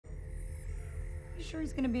You sure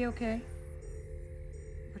he's gonna be okay?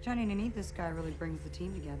 Pretending to need this guy really brings the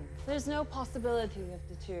team together. There's no possibility of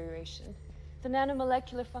deterioration. The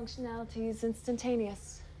nanomolecular functionality is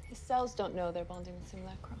instantaneous. His cells don't know they're bonding with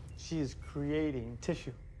simulacra. She is creating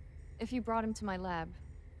tissue. If you brought him to my lab,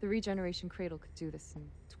 the regeneration cradle could do this in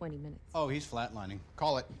 20 minutes. Oh, he's flatlining.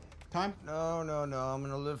 Call it. Time? No. I'm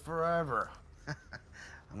gonna live forever. I'm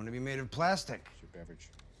gonna be made of plastic. Your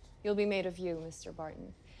beverage. You'll be made of you, Mr.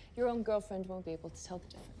 Barton. Your own girlfriend won't be able to tell the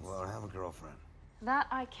difference. Well, I have a girlfriend. That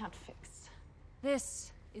I can't fix.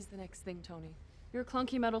 This is the next thing, Tony. Your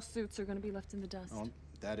clunky metal suits are going to be left in the dust. Oh,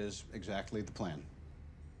 that is exactly the plan.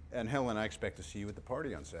 And Helen, I expect to see you at the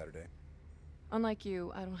party on Saturday. Unlike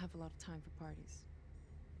you, I don't have a lot of time for parties.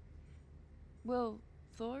 Will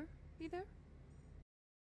Thor be there?